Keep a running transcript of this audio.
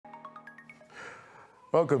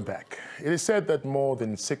Welcome back. It is said that more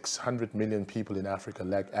than 600 million people in Africa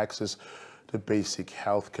lack access to basic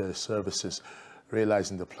healthcare services.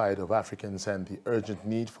 Realizing the plight of Africans and the urgent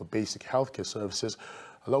need for basic healthcare services,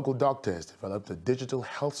 a local doctor has developed a digital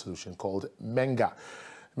health solution called MENGA.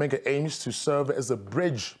 MENGA aims to serve as a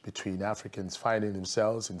bridge between Africans finding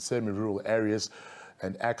themselves in semi-rural areas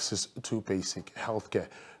and access to basic healthcare.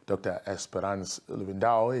 Dr. Esperance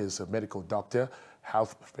Luvindao is a medical doctor,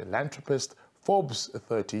 health philanthropist, Forbes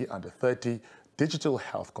 30 under 30, digital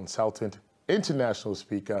health consultant, international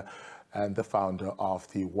speaker, and the founder of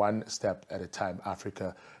the One Step at a Time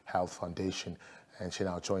Africa Health Foundation. And she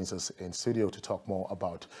now joins us in studio to talk more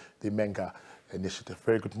about the MENGA initiative.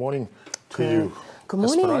 Very good morning to you. Good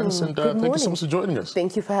morning. Esperance, and thank you so much for joining us.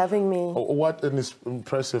 Thank you for having me. Oh, what an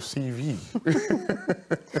impressive CV.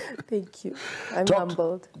 Thank you. I'm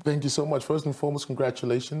humbled. Thank you so much. First and foremost,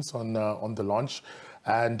 congratulations on the launch.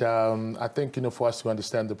 And I think, for us to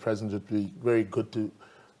understand the present, it would be very good to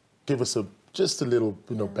give us just a little,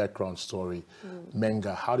 background story.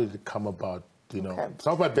 MENGA, how did it come about?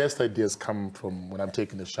 Some of my best ideas come from when I'm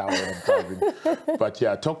taking a shower and I'm driving. But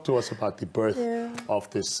yeah, talk to us about the birth of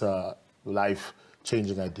this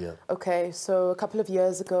life-changing idea. Okay, so a couple of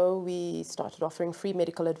years ago, we started offering free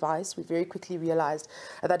medical advice. We very quickly realized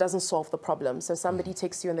that doesn't solve the problem. So somebody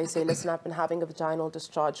takes you and they say, listen, I've been having a vaginal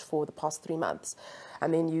discharge for the past 3 months.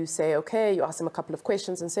 And then you say, okay, you ask them a couple of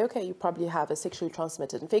questions and say, okay, you probably have a sexually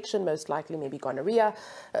transmitted infection, most likely maybe gonorrhea,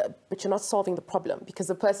 but you're not solving the problem because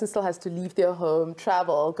the person still has to leave their home,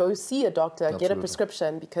 travel, go see a doctor, Absolutely. Get a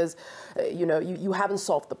prescription because, you haven't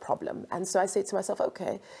solved the problem. And so I say to myself,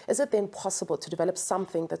 okay, is it then possible to develop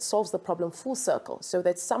something that solves the problem full circle so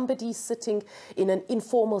that somebody sitting in an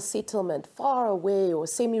informal settlement far away or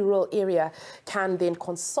semi-rural area can then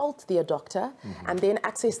consult their doctor and then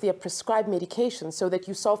access their prescribed medication so that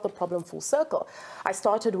you solve the problem full circle. I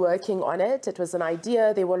started working on it. It was an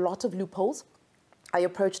idea. There were a lot of loopholes. I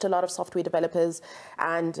approached a lot of software developers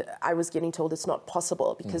and I was getting told it's not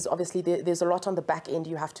possible because obviously there's a lot on the back end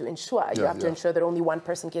you have to ensure. You have to ensure that only one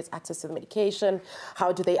person gets access to the medication.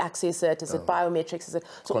 How do they access it? Is it biometrics? Is it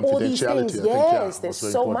so all these things? Yes, there's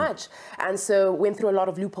so much. And so went through a lot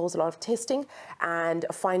of loopholes, a lot of testing, and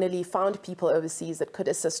finally found people overseas that could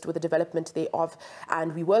assist with the development thereof.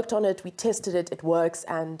 And we worked on it, we tested it, it works,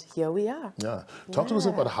 and here we are. Yeah. Talk to us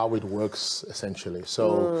about how it works essentially.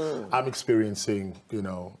 So I'm experiencing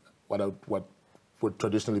what would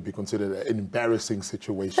traditionally be considered an embarrassing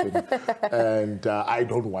situation, and I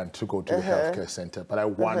don't want to go to a healthcare center, but I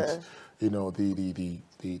want,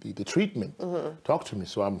 the treatment. Talk to me.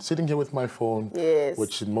 So I'm sitting here with my phone,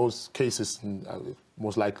 which in most cases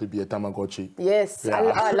most likely be a Tamagotchi. Yes, yeah.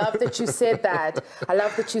 I love that you said that. I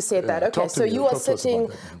love that you said that. Okay, so you are sitting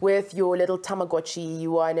with your little Tamagotchi.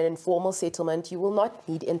 You are in an informal settlement. You will not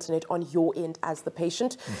need internet on your end as the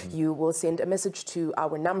patient. You will send a message to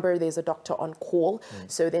our number. There's a doctor on call.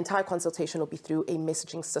 So the entire consultation will be through a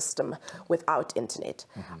messaging system without internet.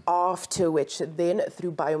 After which, then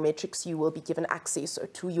through biometrics, you will be given access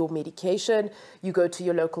to your medication. You go to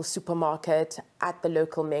your local supermarket at the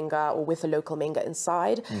local MENGA or with a local MENGA inside,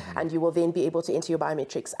 and you will then be able to enter your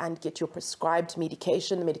biometrics and get your prescribed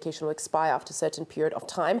medication. The medication will expire after a certain period of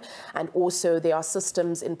time. And also there are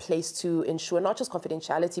systems in place to ensure not just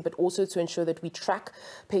confidentiality, but also to ensure that we track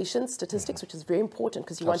patient statistics, which is very important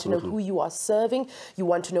because you want to know who you are serving. You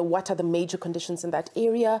want to know what are the major conditions in that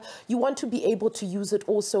area. You want to be able to use it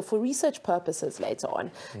also for research purposes later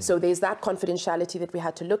on. So there's that confidentiality that we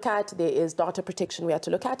had to look at. There is data protection we had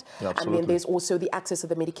to look at. And then there's also the access of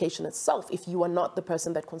the medication itself. If you are not the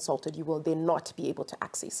person that consulted, you will then not be able to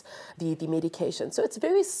access the medication. So it's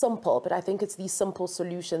very simple, but I think it's these simple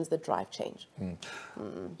solutions that drive change.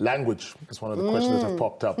 Language is one of the questions that have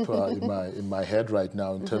popped up in my head right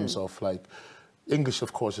now in terms of English,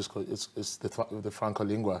 of course, is the franca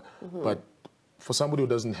lingua, but for somebody who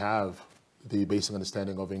doesn't have the basic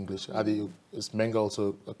understanding of English, is MENGA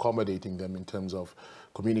also accommodating them in terms of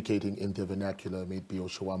communicating in their vernacular, maybe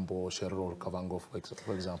Oshawambo, Shero, or Kavango,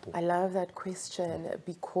 for example? I love that question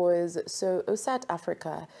because, so Osaat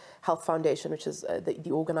Africa Health Foundation, which is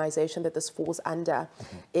the organization that this falls under,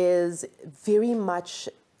 is very much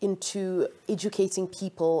into educating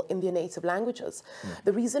people in their native languages.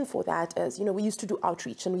 The reason for that is, we used to do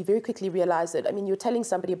outreach and we very quickly realized that, you're telling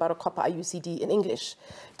somebody about a copper IUCD in English,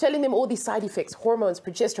 telling them all these side effects, hormones,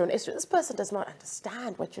 progesterone, estrogen. This person does not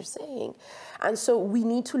understand what you're saying. And so we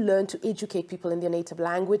need to learn to educate people in their native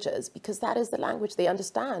languages because that is the language they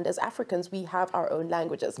understand. As Africans, we have our own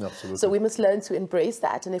languages. Absolutely. So we must learn to embrace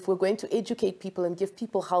that. And if we're going to educate people and give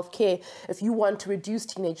people health care, if you want to reduce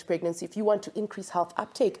teenage pregnancy, if you want to increase health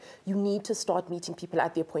uptake, take, you need to start meeting people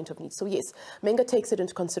at their point of need. So yes, MENGA takes it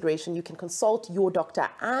into consideration. You can consult your doctor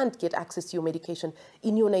and get access to your medication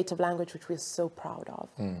in your native language, which we're so proud of.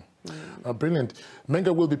 Brilliant.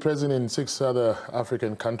 MENGA will be present in 6 other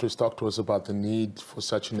African countries. Talk to us about the need for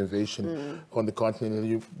such innovation on the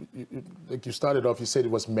continent. Like you started off, you said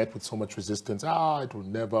it was met with so much resistance. It will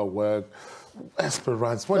never work.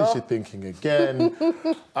 Esperance, what is she thinking again?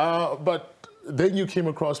 But then you came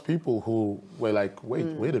across people who were like,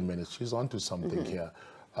 wait a minute, she's onto something here.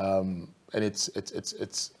 And it's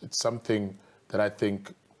something that I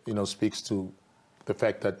think, speaks to the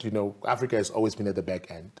fact that, Africa has always been at the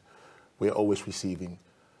back end. We're always receiving.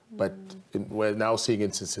 But we're now seeing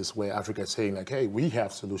instances where Africa is saying, like, hey, we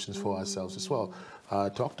have solutions for ourselves as well.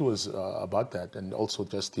 Talk to us about that, and also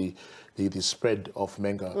just the spread of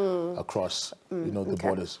MENGA across, the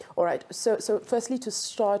borders. All right. So firstly, to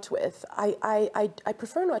start with, I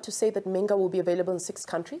prefer not to say that MENGA will be available in 6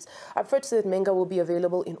 countries. I prefer to say that MENGA will be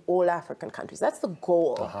available in all African countries. That's the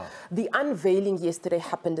goal. The unveiling yesterday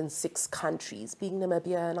happened in 6 countries, being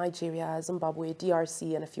Namibia, Nigeria, Zimbabwe,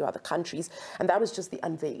 DRC, and a few other countries. And that was just the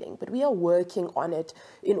unveiling. But we are working on it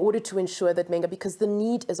in order to ensure that MENGA, because the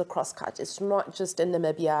need is across cut. It's not just in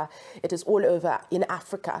Namibia, it is all over in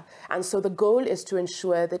Africa. And so the goal is to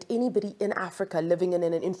ensure that anybody in Africa living in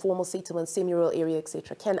an informal settlement, semi-rural area,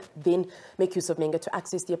 etc., can then make use of MENGA to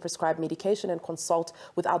access their prescribed medication and consult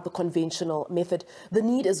without the conventional method. The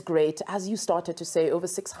need is great. As you started to say, over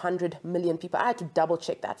 600 million people. I had to double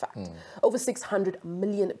check that fact. Over 600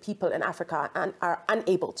 million people in Africa are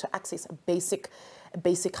unable to access basic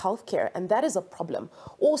healthcare, and that is a problem.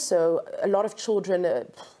 Also, a lot of children,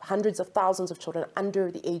 hundreds of thousands of children under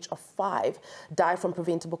the age of 5 die from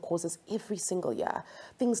preventable causes every single year.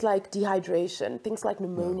 Things like dehydration, things like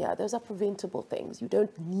pneumonia, those are preventable things. You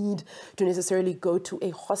don't need to necessarily go to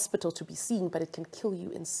a hospital to be seen, but it can kill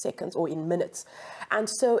you in seconds or in minutes. And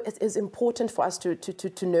so it is important for us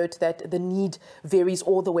to note that the need varies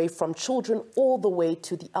all the way from children all the way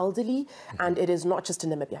to the elderly, and it is not just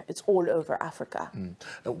in Namibia, it's all over Africa.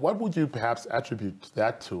 What would you perhaps attribute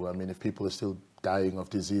that to? I mean, if people are still dying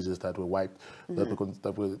of diseases that were wiped,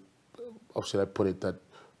 that were, how should I put it, that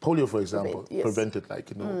polio, for example, prevented,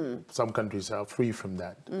 like, some countries are free from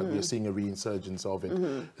that, but we're seeing a reinsurgence of it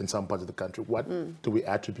in some parts of the country. What do we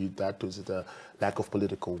attribute that to? Is it a lack of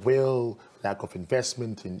political will, lack of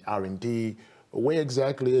investment in R&D? Where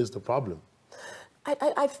exactly is the problem?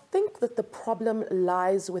 I think that the problem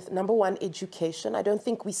lies with, number one, education. I don't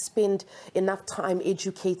think we spend enough time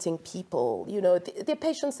educating people. There are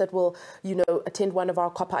patients that will, attend one of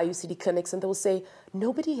our copper IUCD clinics and they will say,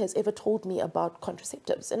 nobody has ever told me about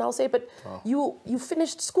contraceptives. And I'll say, but you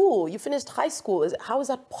finished school, you finished high school. How is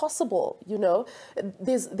that possible?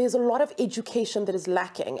 There's a lot of education that is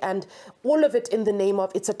lacking, and all of it in the name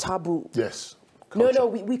of it's a taboo. Yes. Culture. No,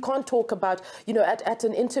 we can't talk about, at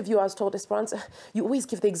an interview I was told, Esperance, you always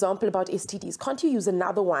give the example about STDs. Can't you use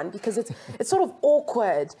another one? Because it's sort of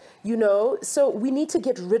awkward, So we need to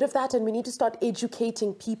get rid of that, and we need to start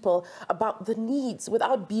educating people about the needs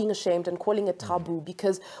without being ashamed and calling it taboo,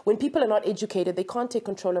 because when people are not educated, they can't take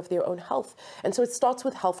control of their own health. And so it starts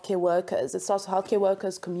with healthcare workers. It starts with healthcare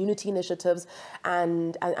workers, community initiatives,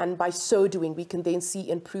 and by so doing, we can then see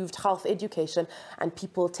improved health education and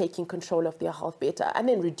people taking control of their health better, and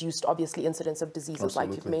then reduced, obviously, incidence of diseases like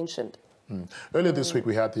you've mentioned. Earlier this week,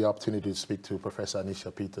 we had the opportunity to speak to Professor Anisha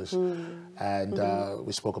Peters, and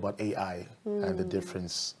we spoke about AI and the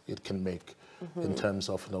difference it can make in terms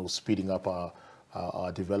of speeding up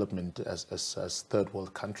our development as third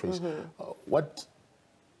world countries. What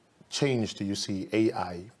change do you see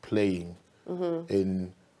AI playing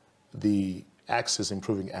in the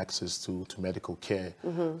improving access to medical care,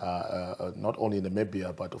 not only in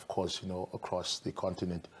Namibia, but of course, across the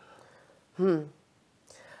continent?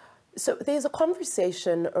 So there's a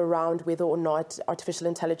conversation around whether or not artificial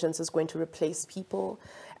intelligence is going to replace people,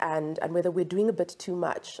 and whether we're doing a bit too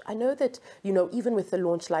much. I know that, even with a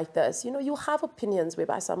launch like this, you'll have opinions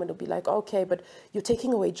whereby someone will be like, okay, but you're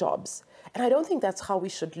taking away jobs. And I don't think that's how we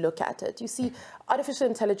should look at it. You see, artificial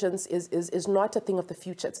intelligence is not a thing of the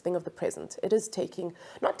future, it's a thing of the present. It is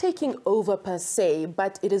not taking over per se,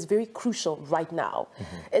 but it is very crucial right now.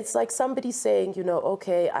 It's like somebody saying,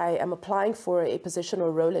 okay, I am applying for a position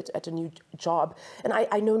or role at a new job, and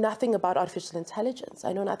I know nothing about artificial intelligence.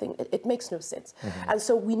 I know nothing. It makes no sense. And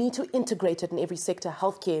so we need to integrate it in every sector,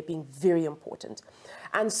 healthcare being very important.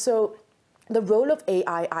 And so The role of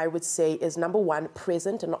AI, I would say, is number one,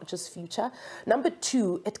 present and not just future. Number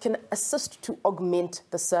two, it can assist to augment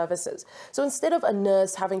the services. So instead of a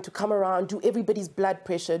nurse having to come around, do everybody's blood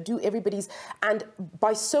pressure, do everybody's, and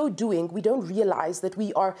by so doing, we don't realize that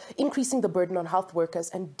we are increasing the burden on health workers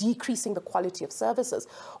and decreasing the quality of services.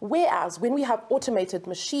 Whereas when we have automated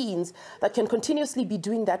machines that can continuously be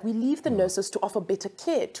doing that, we leave the nurses to offer better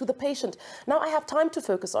care to the patient. Now I have time to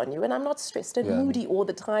focus on you, and I'm not stressed and moody all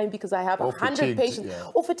the time because I have 100 patients,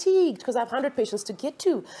 or fatigued because I have 100 patients to get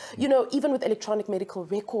to. You know, even with electronic medical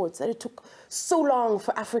records, that it took so long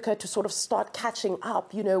for Africa to sort of start catching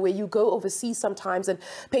up, you know, where you go overseas sometimes and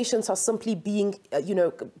patients are simply being, you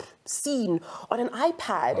know, seen on an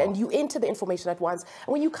iPad and you enter the information at once.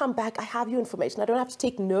 And when you come back, I have your information. I don't have to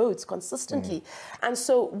take notes consistently. And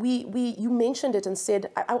so you mentioned it and said,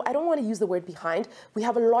 I don't want to use the word behind. We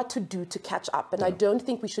have a lot to do to catch up. And I don't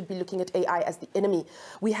think we should be looking at AI as the enemy.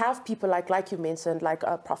 We have people like you mentioned, like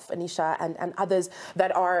Prof. Anisha and others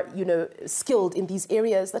that are, you know, skilled in these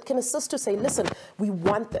areas that can assist to say, listen, we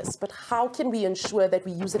want this, but how can we ensure that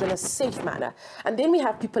we use it in a safe manner? And then we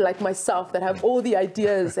have people like myself that have all the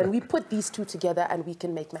ideas, and we put these two together and we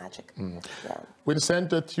can make magic. We understand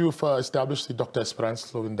that you've established the Dr.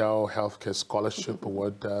 Esperance Luvindao Healthcare Scholarship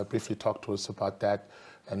Award. Briefly talk to us about that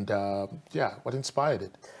and, yeah, what inspired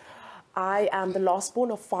it? I am the last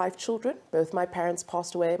born of 5 children. Both my parents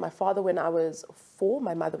passed away. My father when I was 4,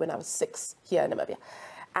 my mother when I was 6 here in Namibia.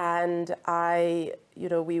 And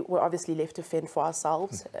we were obviously left to fend for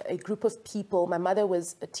ourselves. A group of people, my mother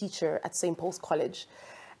was a teacher at St. Paul's College.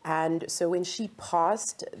 And so when she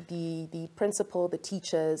passed, the principal, the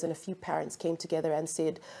teachers, and a few parents came together and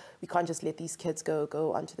said, we can't just let these kids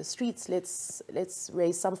go onto the streets. Let's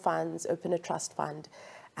raise some funds, open a trust fund.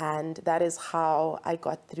 And that is how I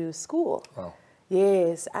got through school. Wow.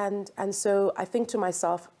 Yes, and so I think to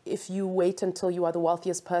myself, if you wait until you are the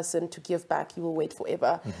wealthiest person to give back, you will wait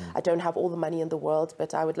forever. I don't have all the money in the world,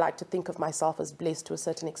 but I would like to think of myself as blessed to a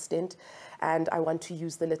certain extent, and I want to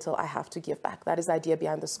use the little I have to give back. That is the idea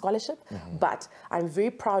behind the scholarship, but I'm very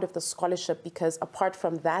proud of the scholarship because apart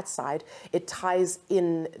from that side, it ties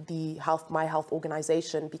in the my health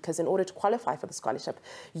organization, because in order to qualify for the scholarship,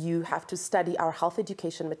 you have to study our health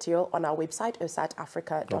education material on our website,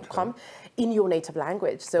 osaatafrica.com, in your native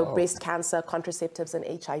language. So breast cancer, contraceptives, and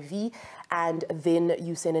HIV. And then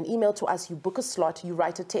you send an email to us, you book a slot, you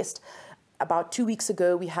write a test. About 2 weeks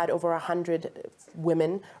ago, we had over 100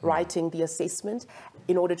 women writing the assessment.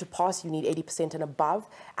 In order to pass, you need 80% and above.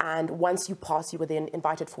 And once you pass, you were then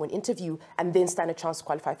invited for an interview and then stand a chance to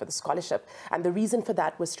qualify for the scholarship. And the reason for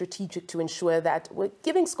that was strategic, to ensure that we're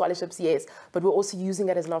giving scholarships, yes, but we're also using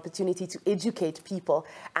it as an opportunity to educate people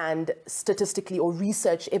and statistically or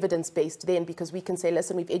research evidence-based then, because we can say,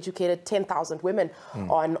 listen, we've educated 10,000 women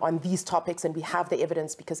on these topics and we have the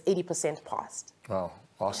evidence because 80% passed. Wow,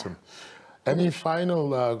 awesome. Any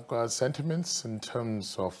final sentiments in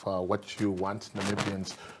terms of what you want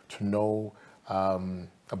Namibians to know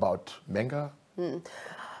about MENGA?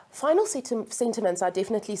 Final sentiments, I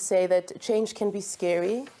definitely say that change can be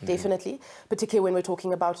scary, definitely, particularly when we're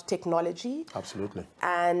talking about technology. Absolutely.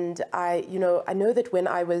 And I know that when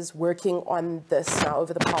I was working on this now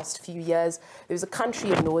over the past few years, there was a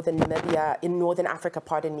country in northern Namibia, in northern Africa,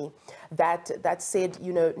 pardon me, that said,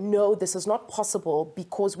 no, this is not possible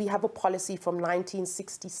because we have a policy from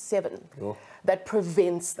 1967 that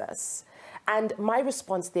prevents this. And my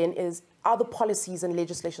response then is, are the policies and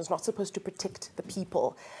legislations not supposed to protect the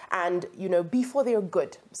people and, before they're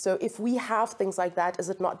good? So if we have things like that, is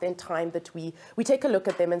it not then time that we take a look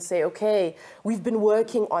at them and say, okay, we've been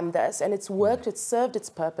working on this and it's worked, it's served its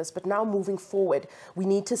purpose, but now moving forward, we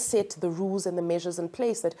need to set the rules and the measures in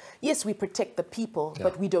place that, yes, we protect the people,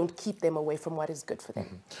 but we don't keep them away from what is good for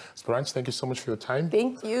them. Esperance, thank you so much for your time.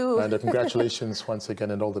 Thank you. And congratulations once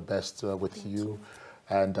again, and all the best with you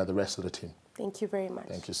and the rest of the team. Thank you very much.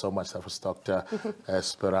 Thank you so much. That was Dr.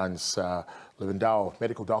 Esperance Luvindao,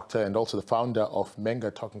 medical doctor and also the founder of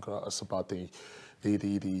MENGA, talking to us about the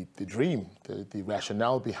dream, the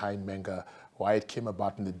rationale behind MENGA, why it came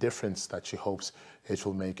about, and the difference that she hopes it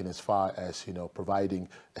will make in as far as providing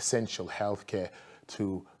essential health care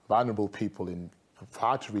to vulnerable people in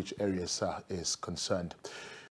hard-to-reach areas is concerned.